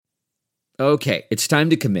Okay, it's time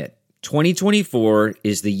to commit. 2024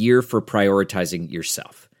 is the year for prioritizing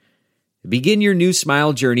yourself. Begin your new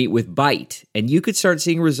smile journey with Byte, and you could start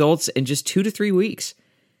seeing results in just 2 to 3 weeks.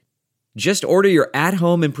 Just order your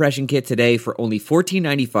at-home impression kit today for only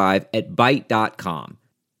 $14.95 at Byte.com.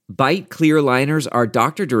 Byte clear aligners are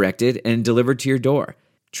doctor-directed and delivered to your door.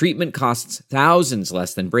 Treatment costs thousands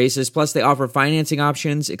less than braces, plus they offer financing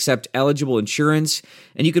options, accept eligible insurance,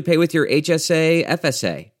 and you could pay with your HSA,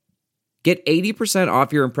 FSA. Get 80%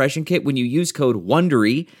 off your impression kit when you use code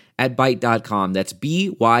WONDERY at Byte.com. That's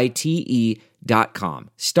BYTE.com.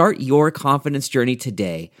 Start your confidence journey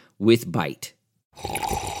today with Byte.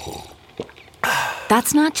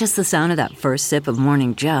 That's not just the sound of that first sip of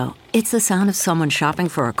Morning Joe. It's the sound of someone shopping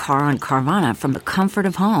for a car on Carvana from the comfort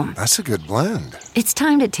of home. That's a good blend. It's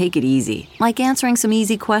time to take it easy, like answering some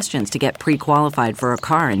easy questions to get pre-qualified for a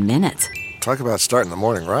car in minutes. Talk about starting the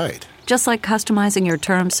morning right. Just like customizing your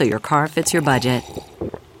terms so your car fits your budget.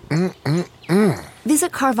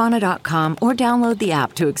 Visit Carvana.com or download the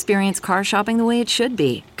app to experience car shopping the way it should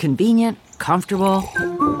be. Convenient, comfortable.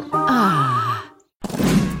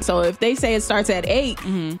 So if they say it starts at 8,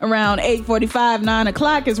 around 8:45, 9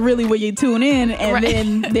 o'clock is really where you tune in, and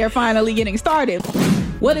then they're finally getting started.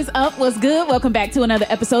 What is up? What's good? Welcome back to another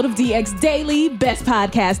episode of DX Daily. Best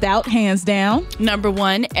podcast out, hands down. Number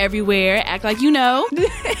 1 everywhere. Act like you know.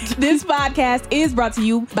 This podcast is brought to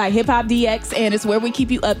you by Hip Hop DX, and it's where we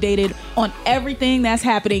keep you updated on everything that's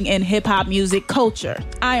happening in hip hop music culture.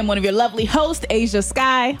 I am one of your lovely hosts, Asia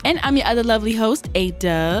Sky. And I'm your other lovely host,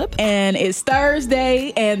 A-Dub. And it's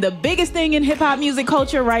Thursday, and the biggest thing in hip hop music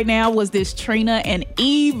culture right now was this Trina and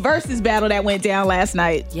Eve versus battle that went down last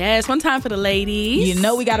night. Yes, one time for the ladies. You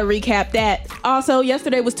know we got to recap that. Also,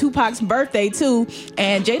 yesterday was Tupac's birthday too,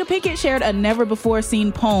 and Jada Pinkett shared a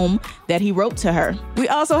never-before-seen poem that he wrote to her. We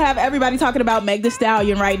also have everybody talking about Meg Thee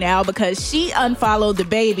Stallion right now because she unfollowed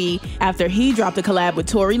DaBaby after he dropped a collab with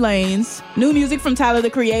Tory Lanez. New music from Tyler, the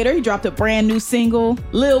Creator. He dropped a brand new single.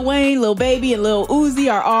 Lil Wayne, Lil Baby, and Lil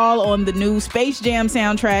Uzi are all on the new Space Jam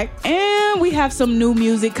soundtrack. And we have some new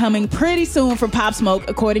music coming pretty soon for Pop Smoke,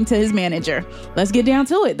 according to his manager. Let's get down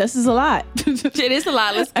to it. This is a lot. It is a lot.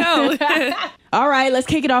 Let's go. All right, let's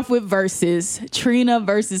kick it off with verses. Trina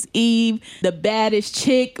versus Eve, the baddest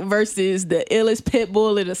chick versus the illest pit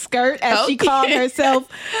bull in a skirt, as she called herself.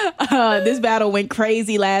 This battle went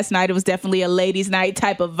crazy last night. It was definitely a ladies' night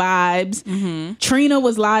type of vibes. Trina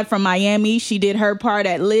was live from Miami. She did her part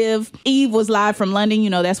at Live. Eve was live from London. You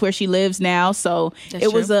know, that's where she lives now. So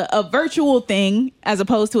it was a virtual thing as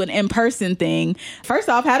opposed to an in-person thing. First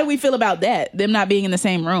off, how do we feel about that? Them not being in the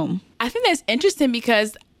same room? I think that's interesting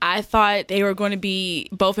because I thought they were going to be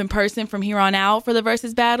both in person from here on out for the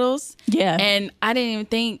versus battles. Yeah. And I didn't even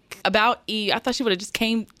think about Eve. I thought she would have just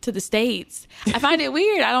came to the States. I find it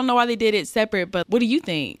weird. I don't know why they did it separate, but what do you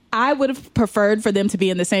think? I would have preferred for them to be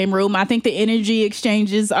in the same room. I think the energy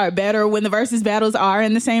exchanges are better when the versus battles are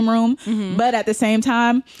in the same room. But at the same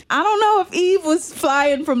time, I don't know if Eve was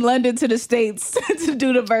flying from London to the States to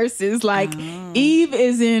do the verses. Like, Eve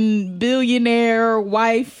is in billionaire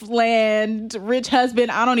wife land, rich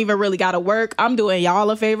husband. I don't even really gotta work. I'm doing y'all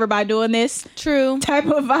a favor by doing this. True. Type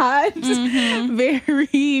of vibes.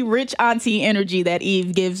 Very rich auntie energy that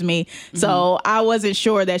Eve gives me. So I wasn't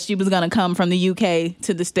sure that she was gonna come from the UK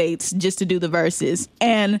to the States just to do the verses.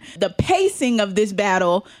 And the pacing of this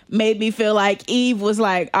battle made me feel like Eve was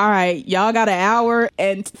like, all right, y'all got an hour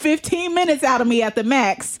and 15 minutes out of me at the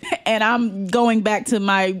max, and I'm going back to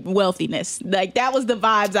my wealthiness. Like, that was the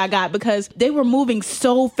vibes I got because they were moving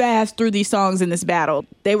so fast through these songs in this battle.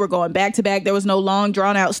 They were going back to back. There was no long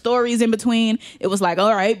drawn out stories in between. It was like,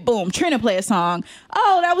 all right, boom, Trina play a song.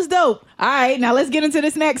 Oh, that was dope. All right, now let's get into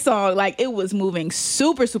this next song. Like, it was moving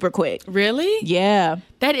super, super quick. Really? Yeah.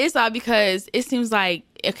 That is odd because it seems like,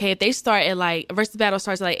 okay, if they start at like, versus battle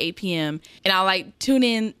starts at like 8 p.m. and I like tune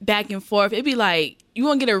in back and forth, it'd be like, you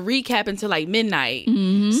won't get a recap until like midnight.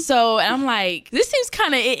 So, and I'm like, this seems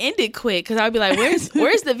kind of, it ended quick because I would be like,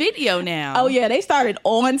 where's the video now? Oh yeah, they started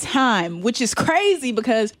on time, which is crazy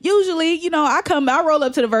because usually, you know, I roll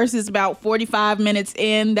up to the verses about 45 minutes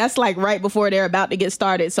in. That's like right before they're about to get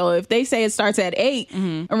started. So if they say it starts at 8,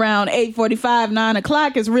 around 8:45, 9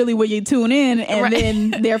 o'clock is really where you tune in, and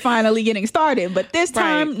then they're finally getting started. But this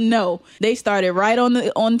time, no, they started right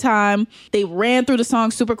on time. They ran through the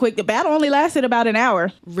song super quick. The battle only lasted about an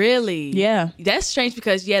hour. Really? Yeah. That's strange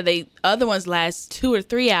because, they other ones last 2 or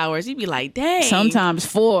 3 hours. You'd be like, dang. Sometimes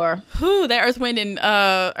 4. Whew, that Earth, Wind, and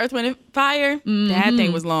Fire, that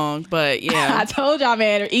thing was long, but yeah. I told y'all,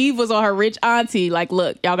 man, Eve was on her rich auntie. Like,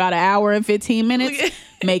 look, y'all got an hour and 15 minutes.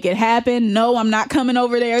 Make it happen. No, I'm not coming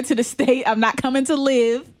over there to the state. I'm not coming to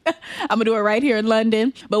Live. I'm gonna do it right here in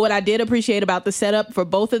London. But what I did appreciate about the setup for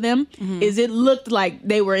both of them is it looked like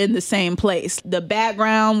they were in the same place. The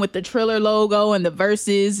background with the Triller logo and the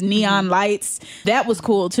verses, neon lights, that was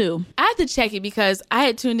cool too. I had to check it because I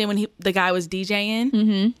had tuned in when the guy was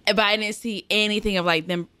DJing, but I didn't see anything of like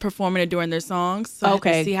them performing or doing their songs. So I had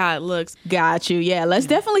to see how it looks. Got you. Yeah, let's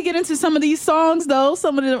definitely get into some of these songs though.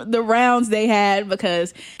 Some of the rounds they had,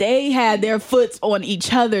 because they had their foots on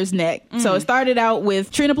each other's neck. So it started out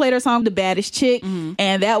with Trina played her song The Baddest Chick,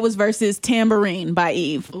 and that was versus Tambourine by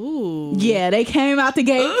Eve. Ooh. Yeah, they came out the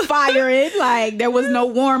gate firing. Like, there was no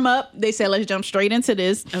warm up. They said, let's jump straight into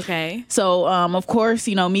this. Okay. So, of course,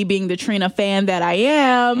 you know, me being the Trina fan that I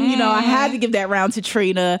am, you know, I had to give that round to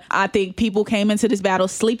Trina. I think people came into this battle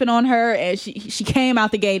sleeping on her, and she came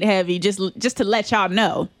out the gate heavy, just to let y'all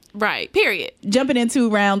know. Right. Period. Jumping into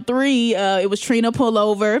round 3, it was Trina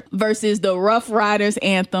Pullover versus the Rough Riders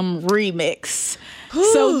Anthem remix.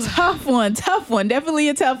 So tough one. Definitely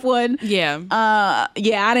a tough one. Yeah. I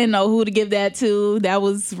didn't know who to give that to. That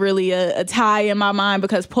was really a tie in my mind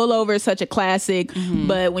because Pullover is such a classic.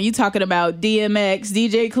 But when you're talking about DMX,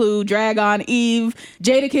 DJ Clue, Dragon, Eve,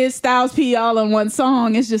 Jadakiss, Styles P all on one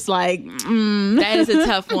song, it's just like, that is a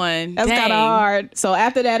tough one. That's kind of hard. So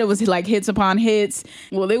after that, it was like hits upon hits.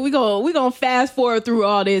 Well, then we gonna fast forward through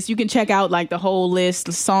all this. You can check out like the whole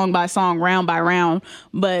list, song by song, round by round.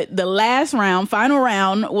 But the last round, final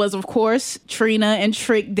round, was of course Trina and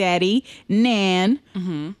Trick Daddy Nan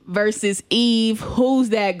versus Eve. Who's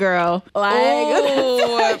that girl? Like,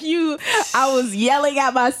 I was yelling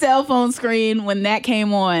at my cell phone screen when that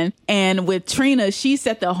came on. And with Trina, she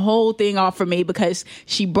set the whole thing off for me because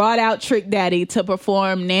she brought out Trick Daddy to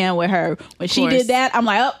perform Nan with her. When she did that, I'm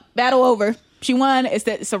like, oh, battle over. She won.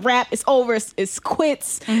 It's a wrap. It's over. It's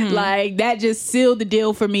quits. Like, that just sealed the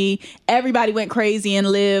deal for me. Everybody went crazy and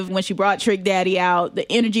Live when she brought Trick Daddy out. The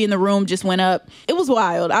energy in the room just went up. It was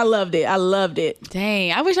wild. I loved it.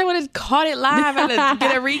 Dang, I wish I would have caught it live and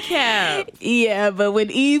get a recap. Yeah, but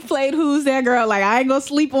when Eve played Who's That Girl, like, I ain't gonna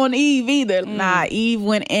sleep on Eve either. Nah, Eve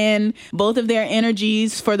went in. Both of their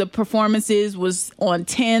energies for the performances was on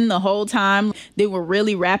 10 the whole time. They were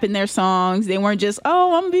really rapping their songs. They weren't just,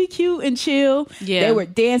 oh, I'm gonna be cute and chill. Yeah. They were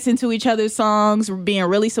dancing to each other's songs, being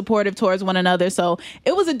really supportive towards one another. So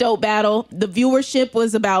it was a dope battle. The viewership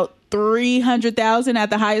was about 300,000 at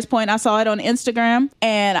the highest point. I saw it on Instagram,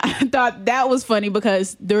 and I thought that was funny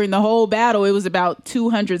because during the whole battle it was about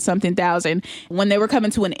 200 something thousand. When they were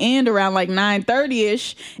coming to an end around like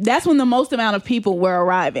 9:30ish, that's when the most amount of people were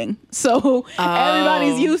arriving. So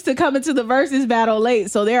everybody's used to coming to the versus battle late,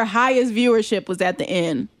 so their highest viewership was at the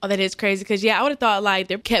end. Oh, that is crazy because I would have thought like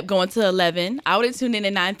they kept going to 11. I would have tuned in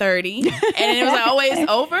at 9:30 and it was like, oh wait, it's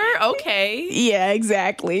over? Okay. Yeah,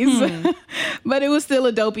 exactly. So, but it was still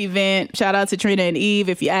a dope event. Shout out to Trina and Eve.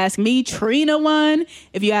 If you ask me, Trina won.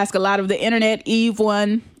 If you ask a lot of the internet, Eve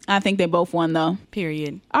won. I think they both won, though.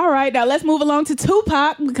 Period. All right, now let's move along to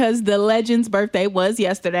Tupac because the legend's birthday was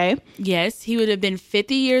yesterday. Yes, he would have been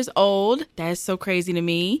 50 years old. That's so crazy to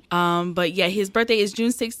me. But yeah, his birthday is June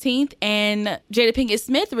 16th, and Jada Pinkett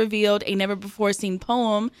Smith revealed a never-before-seen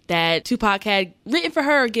poem that Tupac had written for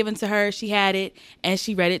her, given to her. She had it, and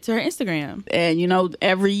she read it to her Instagram. And, you know,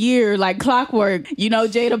 every year, like clockwork, you know,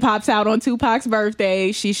 Jada pops out on Tupac's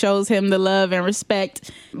birthday. She shows him the love and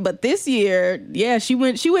respect. But this year, yeah, she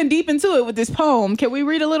went deep into it with this poem. Can we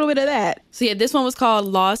read a little bit of that? So yeah, this one was called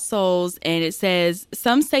Lost Souls, and it says,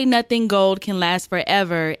 "Some say nothing gold can last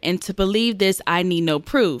forever, and to believe this I need no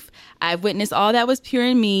proof. I've witnessed all that was pure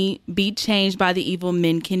in me be changed by the evil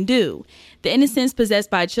men can do. The innocence possessed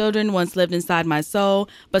by children once lived inside my soul,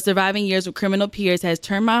 but surviving years with criminal peers has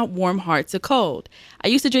turned my warm heart to cold. I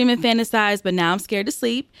used to dream and fantasize, but now I'm scared to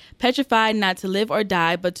sleep, petrified not to live or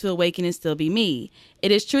die, but to awaken and still be me.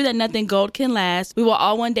 It is true that nothing gold can last. We will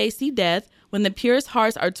all one day see death. When the purest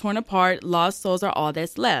hearts are torn apart, lost souls are all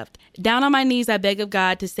that's left. Down on my knees, I beg of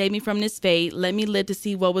God to save me from this fate. Let me live to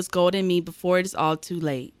see what was gold in me before it is all too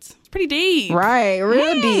late." Pretty deep. Right,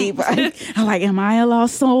 real deep. I'm like, am I a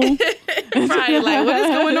lost soul? Right, like, what is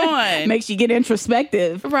going on? Makes you get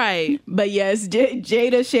introspective. Right. But yes,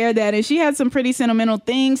 Jada shared that, and she had some pretty sentimental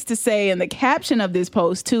things to say in the caption of this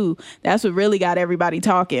post, too. That's what really got everybody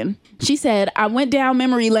talking. She said, "I went down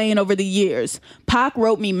memory lane over the years. Pac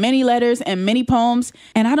wrote me many letters and many poems,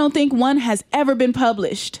 and I don't think one has ever been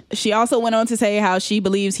published." She also went on to say how she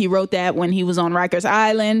believes he wrote that when he was on Rikers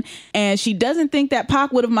Island, and she doesn't think that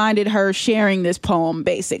Pac would have minded her sharing this poem,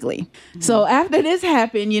 basically. So after this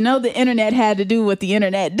happened, you know, the internet had to do what the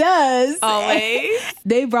internet does. Always.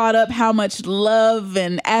 They brought up how much love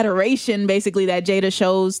and adoration basically that Jada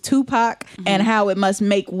shows Tupac and how it must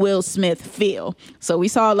make Will Smith feel. So we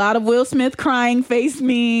saw a lot of Will Smith crying face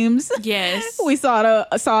memes. Yes. We saw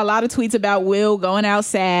a lot of tweets about Will going out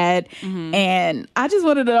sad. And I just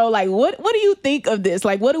wanted to know, like, what do you think of this?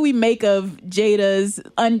 Like, what do we make of Jada's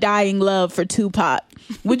undying love for Tupac?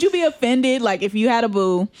 Would you be offended, like, if you had a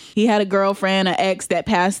boo, he had a girlfriend, an ex that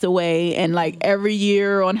passed away, and like every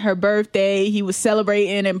year on her birthday, he was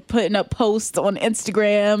celebrating and putting up posts on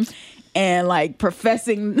Instagram and like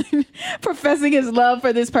professing his love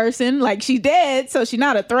for this person? Like, she's dead, so she's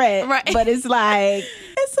not a threat. Right. But it's like,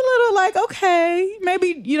 it's a little like, okay,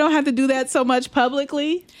 maybe you don't have to do that so much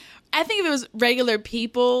publicly. I think if it was regular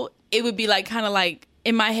people, it would be like kind of like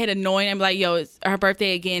in my head annoying. I'm like, yo, it's her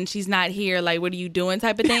birthday again. She's not here. Like, what are you doing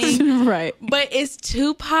type of thing. Right. But it's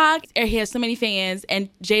Tupac. He has so many fans. And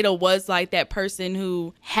Jada was like that person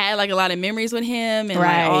who had like a lot of memories with him and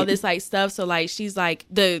Right. like all this like stuff. So like she's like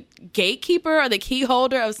the gatekeeper or the key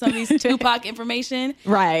holder of some of these Tupac information.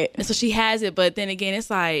 Right. And so she has it. But then again, it's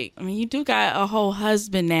like, I mean, you do got a whole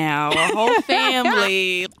husband now, a whole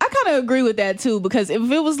family. I kind of agree with that too, because if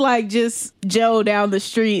it was like just Joe down the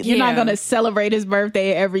street, you're not Yeah. going to celebrate his birthday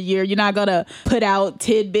every year. You're not going to put out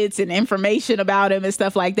tidbits and information about him and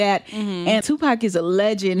stuff like that. And Tupac is a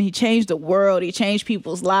legend. He changed the world. He changed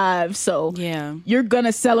people's lives. So Yeah. you're going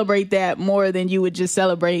to celebrate that more than you would just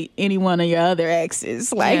celebrate any one of your other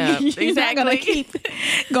exes. Like, Yeah, you're not going to exactly. keep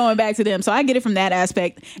going back to them. So I get it from that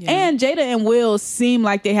aspect. And Jada and Will seem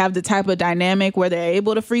like they have the type of dynamic where they're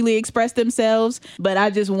able to freely express themselves. But I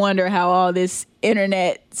just wonder how all this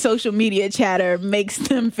internet social media chatter makes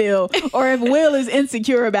them feel, or if Will is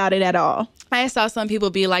insecure about it at all. I saw some people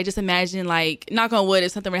be like, just imagine, like, knock on wood,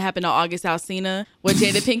 if something would happen to August Alsina, what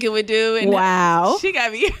Jada Pinkett would do. And Wow. she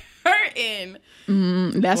got me hurting.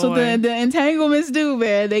 That's what Boy. the entanglements do,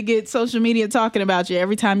 man. They get social media talking about you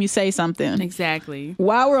every time you say something. Exactly.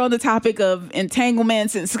 While we're on the topic of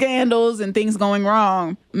entanglements and scandals and things going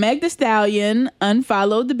wrong, Meg Thee Stallion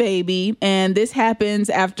unfollowed the baby, and this happens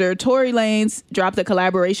after Tory Lanez dropped a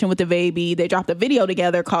collaboration with the baby. They dropped a video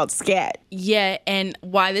together called Scat. Yeah, and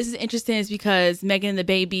why this is interesting is because Megan and the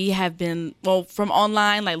baby have been, well, from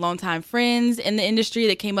online, like longtime friends in the industry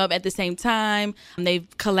that came up at the same time. They've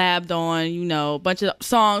collabed on, you know, a bunch of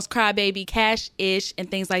songs, Cry Baby, Cash-ish, and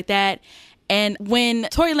things like that. And when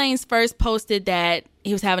Tory Lanez first posted that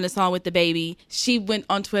he was having a song with the baby, she went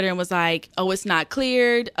on Twitter and was like, oh, it's not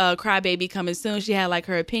cleared. Cry Baby coming soon. She had like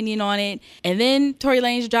her opinion on it. And then Tory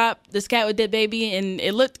Lanez dropped the Scat with the Baby and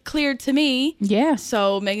it looked clear to me. Yeah.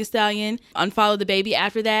 So Megan Thee Stallion unfollowed the baby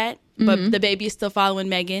after that. But the baby is still following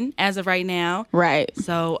Megan as of right now. Right.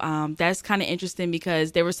 So that's kind of interesting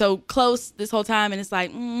because they were so close this whole time. And it's like,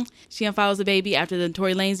 she unfollows the baby after the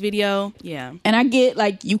Tory Lanez video. Yeah. And I get,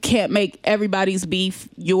 like, you can't make everybody's beef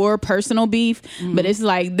your personal beef, but it's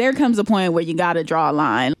like there comes a point where you got to draw a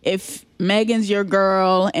line. If Megan's your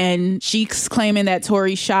girl and she's claiming that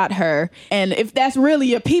Tory shot her, and if that's really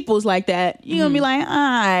your people's like that, you're gonna be like, all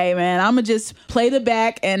right, man, I'm gonna just play the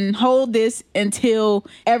back and hold this until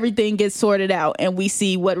everything gets sorted out and we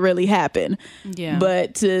see what really happened. Yeah.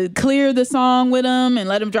 But to clear the song with him and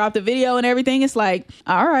let him drop the video and everything, it's like,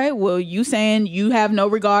 all right, well, you saying you have no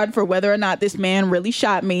regard for whether or not this man really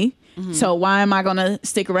shot me. So why am I going to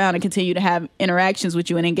stick around and continue to have interactions with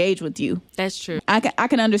you and engage with you? That's true. I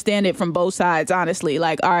can understand it from both sides, honestly.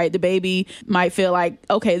 Like, all right, the baby might feel like,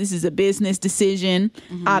 okay, this is a business decision.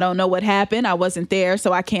 I don't know what happened. I wasn't there,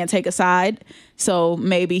 so I can't take a side. So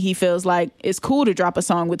maybe he feels like it's cool to drop a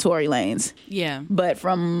song with Tory Lanez. Yeah. But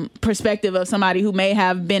from perspective of somebody who may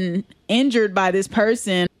have been injured by this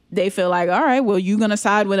person, they feel like, all right, well, you're going to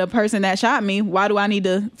side with a person that shot me. Why do I need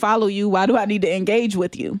to follow you? Why do I need to engage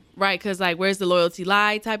with you? Right, because like, where's the loyalty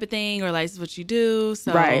lie type of thing, or like, this is what you do.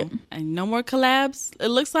 So, Right. And no more collabs. It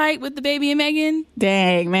looks like with the baby and Megan.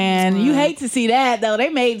 Dang, man. You hate to see that, though. They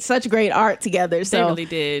made such great art together. They So really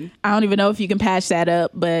did. I don't even know if you can patch that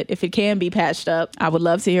up, but if it can be patched up, I would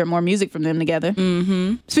love to hear more music from them together.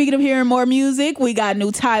 Speaking of hearing more music, we got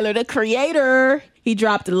new Tyler, the Creator. He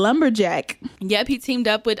dropped Lumberjack. Yep, he teamed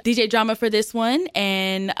up with DJ Drama for this one,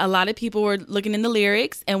 and a lot of people were looking in the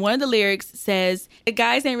lyrics, and one of the lyrics says, the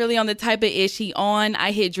guys ain't really on the type of ish he on.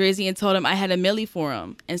 I hit Drizzy and told him I had a milli for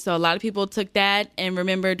him. And so a lot of people took that and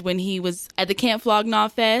remembered when he was at the Camp Flog Gnaw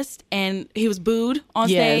Fest, and he was booed on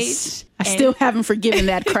stage. I still haven't forgiven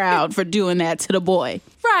that crowd for doing that to the boy.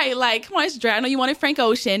 Right. Like, come on, it's Drake. I know you wanted Frank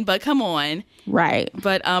Ocean, but come on. Right.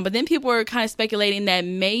 But then people were kind of speculating that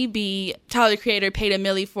maybe Tyler, the Creator, paid $1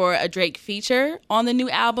 million for a Drake feature on the new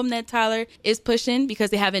album that Tyler is pushing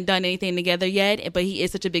because they haven't done anything together yet. But he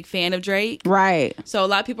is such a big fan of Drake. Right. So a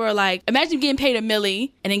lot of people are like, imagine getting paid $1 million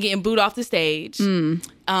and then getting booed off the stage.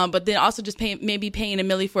 But then also just maybe paying $1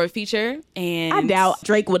 million for a feature. And I doubt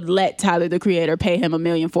Drake would let Tyler, the Creator, pay him $1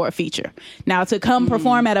 million for a feature. Now, to come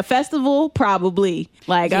perform at a festival, probably.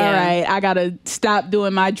 Like, all right, I gotta stop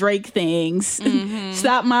doing my Drake things.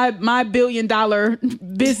 Stop my $1 billion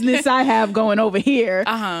business I have going over here,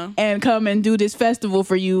 and come and do this festival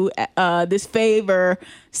for you, this favor.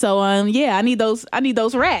 So yeah, I need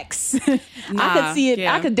those racks. I could see it.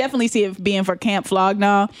 Yeah. I could definitely see it being for Camp Flog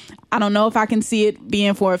Gnaw. I don't know if I can see it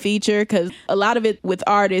being for a feature, because a lot of it with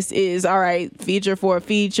artists is, all right, feature for a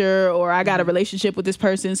feature, or I got a relationship with this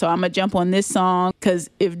person, so I'm gonna jump on this song. Because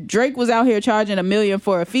if Drake was out here charging $1 million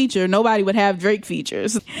for a feature, nobody would have Drake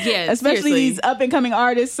features. Yeah, especially these up and coming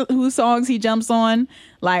artists whose songs he jumps on.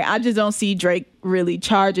 Like, I just don't see Drake really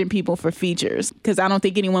charging people for features, because I don't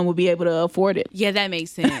think anyone would be able to afford it. Yeah, that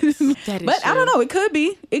makes sense. That is but true. I don't know. It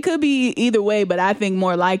could be either way, but I think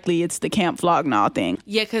more likely it's the Camp Flog Gnaw thing.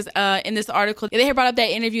 Yeah, because in this article, they had brought up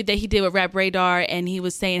that interview that he did with Rap Radar, and he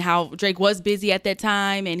was saying how Drake was busy at that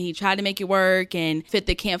time, and he tried to make it work and fit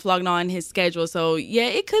the Camp Flog Gnaw in his schedule. So, yeah,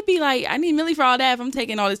 it could be like, I need $1 million for all that if I'm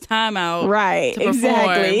taking all this time out. Right, to perform.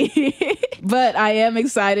 Exactly. But I am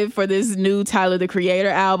excited for this new Tyler, the Creator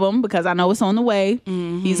album, because I know it's on the way.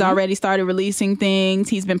 He's already started releasing things.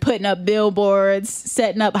 He's been putting up billboards,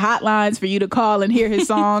 setting up hotlines for you to call and hear his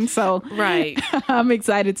songs. So right. I'm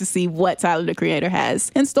excited to see what Tyler, the Creator, has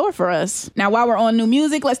in store for us. Now, while we're on new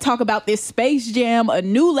music, let's talk about this Space Jam, a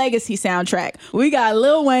new legacy soundtrack. We got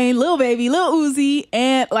Lil Wayne, Lil Baby, Lil Uzi,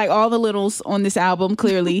 and like all the littles on this album,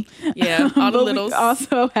 clearly. Yeah, all the littles. We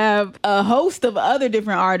also have a host of other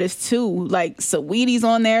different artists too, like Saweetie's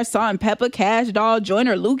on there, Salt and Pepper, Cash Doll,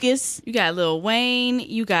 Joyner Lucas. You got Lil Wayne,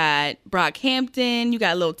 you got Brockhampton, you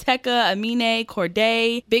got Lil Tecca, Amine,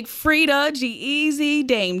 Corday, Big Frida, G-Eazy,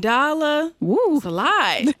 Dame Dollar. Woo. It's a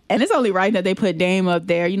lot. And it's only right that they put Dame up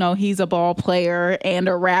there. You know, he's a ball player and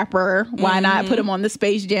a rapper. Why not put him on the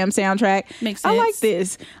Space Jam soundtrack? Makes sense. I like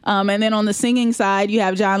this. And then on the singing side, you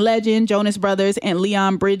have John Legend, Jonas Brothers, and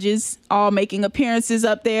Leon Bridges all making appearances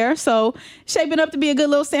up there. So shaping up to be a good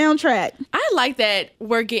little soundtrack. I like that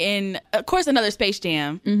we're getting, of course, another Space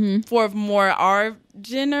Jam for more our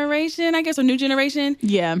generation, I guess, or new generation.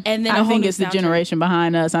 Yeah. And then I think it's the generation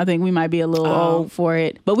behind us. I think we might be a little old for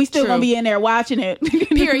it, but we still gonna be in there watching it.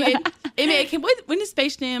 Period. When did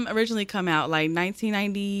Space Jam originally come out? Like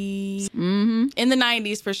 1990s? In the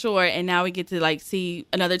 90s for sure. And now we get to like see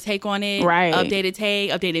another take on it. Right.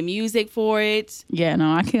 Updated music for it. Yeah,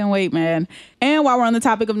 no, I can't wait, man. And while we're on the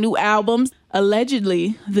topic of new albums,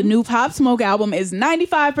 allegedly, the new Pop Smoke album is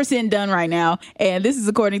 95% done right now. And this is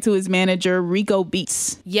according to his manager, Rico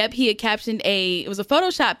Beats. Yep, he had captioned it was a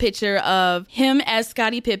Photoshop picture of him as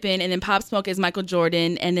Scottie Pippen and then Pop Smoke as Michael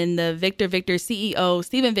Jordan and then the Victor CEO,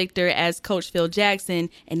 Steven Victor as Coach Phil Jackson.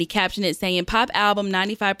 And he captioned it saying, Pop album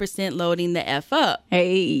 95% loading the F up.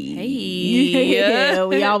 Hey. Yeah,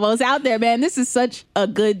 we almost out there, man. This is such a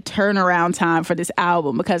good turnaround time for this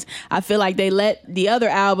album, because I feel like they let the other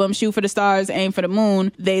album, Shoot for the Stars, Aim for the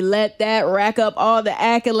Moon, they let that rack up all the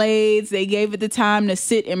accolades. They gave it the time to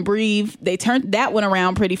sit and breathe. They turned that one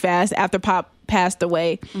around pretty fast after Pop passed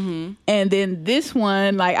away. And then this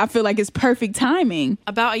one, like, I feel like it's perfect timing.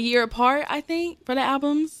 About a year apart, I think, for the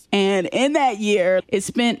albums. And in that year, it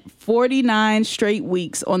spent 49 straight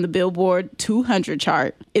weeks on the Billboard 200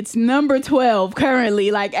 chart. It's number 12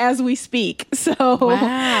 currently, like as we speak. So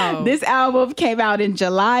wow. This album came out in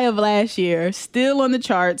July of last year, still on the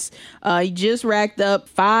charts. He just racked up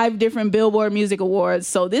 5 different Billboard Music Awards.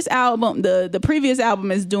 So this album, the previous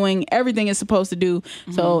album, is doing everything it's supposed to do.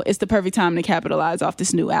 So it's the perfect time to capitalize off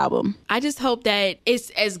this new album. I just hope that it's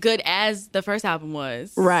as good as the first album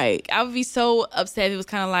was. Right. I would be so upset if it was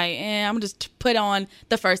kind of like, I'm gonna just put on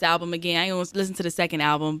the first album again. I ain't gonna listen to the second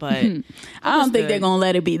album, but I don't think they're gonna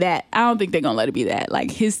let it be that. Like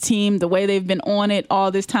his team, the way they've been on it all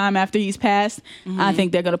this time after he's passed, I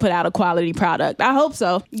think they're gonna put out a quality product. I hope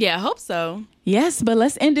so. Yeah, I hope so. Yes, but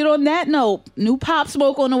let's end it on that note. New Pop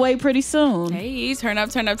Smoke on the way pretty soon. Hey, turn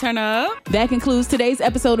up, turn up, turn up. That concludes today's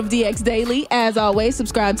episode of DX Daily. As always,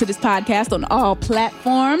 subscribe to this podcast on all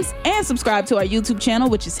platforms and subscribe to our YouTube channel,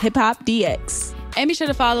 which is Hip Hop DX. And be sure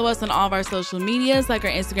to follow us on all of our social medias, like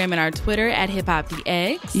our Instagram and our Twitter at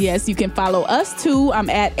HipHopDX. Yes, you can follow us too. I'm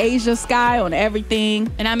at Asia Sky on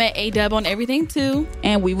everything. And I'm at A-Dub on everything too.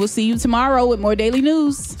 And we will see you tomorrow with more daily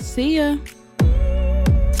news. See ya.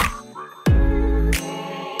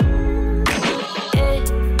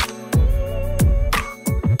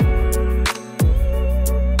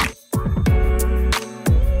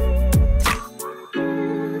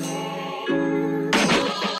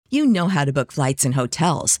 know how to book flights and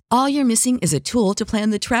hotels. All you're missing is a tool to plan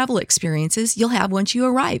the travel experiences you'll have once you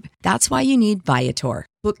arrive. That's why you need Viator.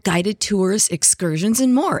 Book guided tours, excursions,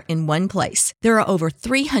 and more in one place. There are over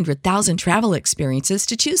 300,000 travel experiences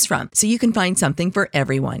to choose from, so you can find something for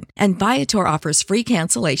everyone. And Viator offers free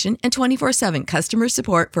cancellation and 24/7 customer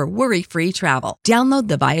support for worry-free travel. Download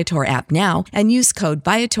the Viator app now and use code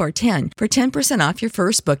Viator10 for 10% off your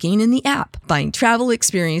first booking in the app. Find travel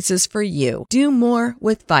experiences for you. Do more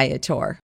with Viator.